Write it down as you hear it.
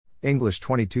English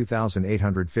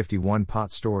 22,851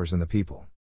 pot stores and the people.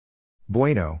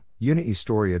 Bueno, una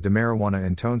historia de marihuana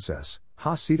entonces,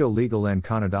 ha sido legal en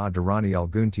Canadá durante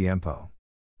algún tiempo.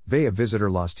 Ve a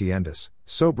visitar las tiendas,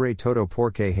 sobre todo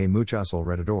porque hay muchas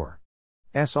alrededor.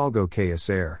 Es algo que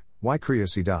hacer, y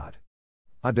curiosidad.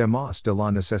 Además de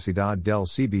la necesidad del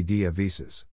CBD a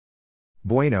veces.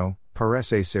 Bueno,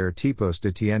 parece ser tipos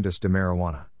de tiendas de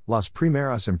marihuana. Las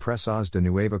primeras empresas de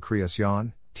nueva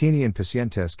creación, tenían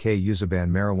pacientes que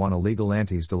usaban marihuana legal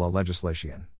antes de la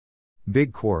legislación.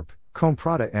 Big Corp,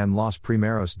 comprada en los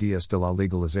primeros días de la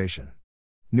legalización.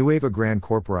 Nueva Gran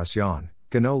Corporación,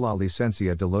 ganó la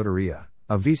licencia de lotería,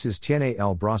 a veces tiene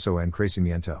el brazo en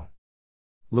crecimiento.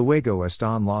 Luego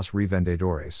están los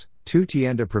revendedores, tu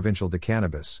tienda provincial de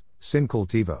cannabis, sin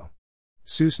cultivo.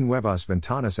 Sus nuevas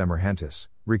ventanas emergentes,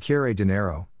 requiere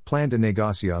dinero, plan de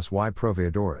negocios y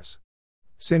proveedores.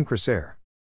 Sin crecer.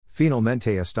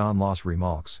 Finalmente están los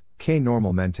remolques, que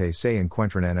normalmente se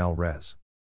encuentran en el res.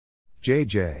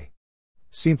 JJ.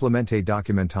 Simplemente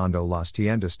documentando las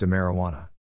tiendas de marihuana.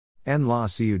 En la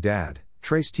ciudad,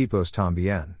 tres tipos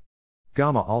también.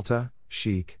 Gama alta,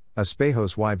 chic,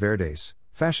 espejos y verdes,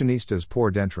 fashionistas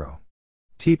por dentro.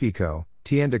 Típico,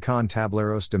 tienda con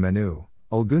tableros de menú,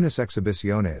 algunas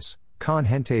exhibiciones, con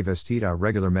gente vestida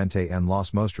regularmente en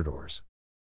los mostradores.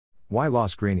 Y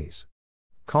los greenies.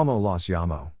 Como los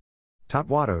llamo.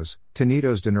 Tatuados,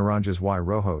 tenidos de naranjas y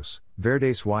rojos,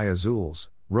 verdes y azules,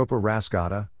 ropa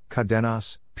rasgada,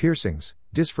 cadenas, piercings,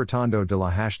 disfrutando de la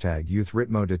hashtag youth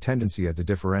ritmo de tendencia de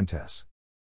diferentes.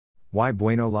 ¿Y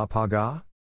bueno la paga?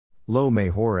 Lo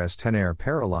mejor es tener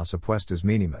para las apuestas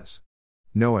mínimas.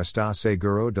 ¿No está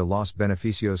seguro de los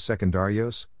beneficios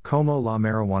secundarios, como la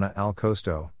marihuana al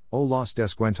costo, o los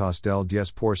descuentos del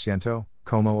 10%,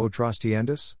 como otras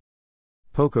tiendas?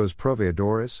 Pocos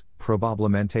proveedores,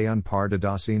 probablemente un par de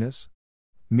docenas?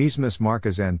 Mismas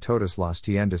marcas en todas las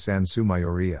tiendas en su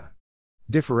mayoría.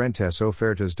 Diferentes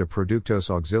ofertas de productos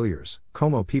auxiliares,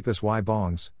 como pipas y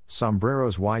bongs,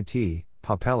 sombreros y té,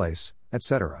 papeles,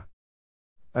 etc.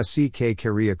 Así que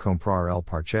quería comprar el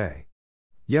parche.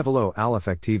 Llévalo al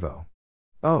efectivo.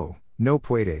 Oh, no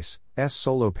puedes, es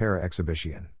solo para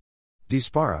exhibición.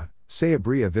 Dispara, se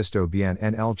habría visto bien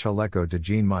en el chaleco de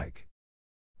Jean Mike.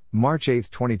 March 8,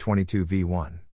 2022 v1.